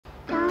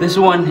This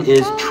one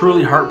is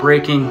truly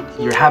heartbreaking.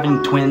 You're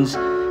having twins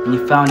and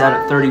you found out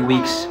at 30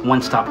 weeks,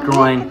 one stopped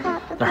growing,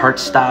 their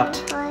heart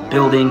stopped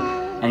building,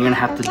 and you're gonna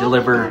have to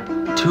deliver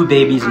 2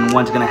 babies and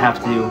one's gonna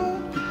have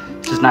to,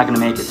 it's just not gonna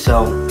make it.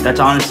 So that's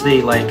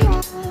honestly like,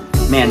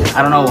 man,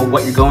 I don't know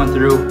what you're going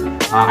through.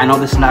 I know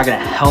this is not gonna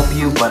help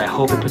you, but I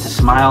hope it puts a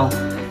smile,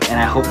 and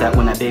I hope that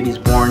when that baby's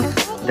born,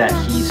 that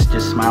he's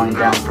just smiling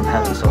down from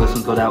heaven. So this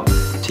one goes out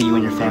to you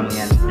and your family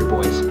and your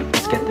boys.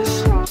 Let's get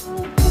this.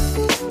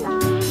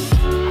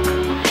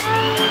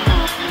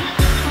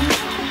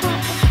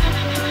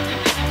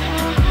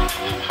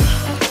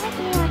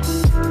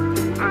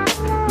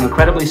 I'm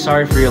incredibly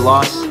sorry for your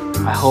loss.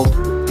 I hope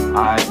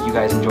you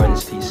guys enjoy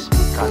this piece.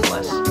 God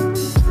bless.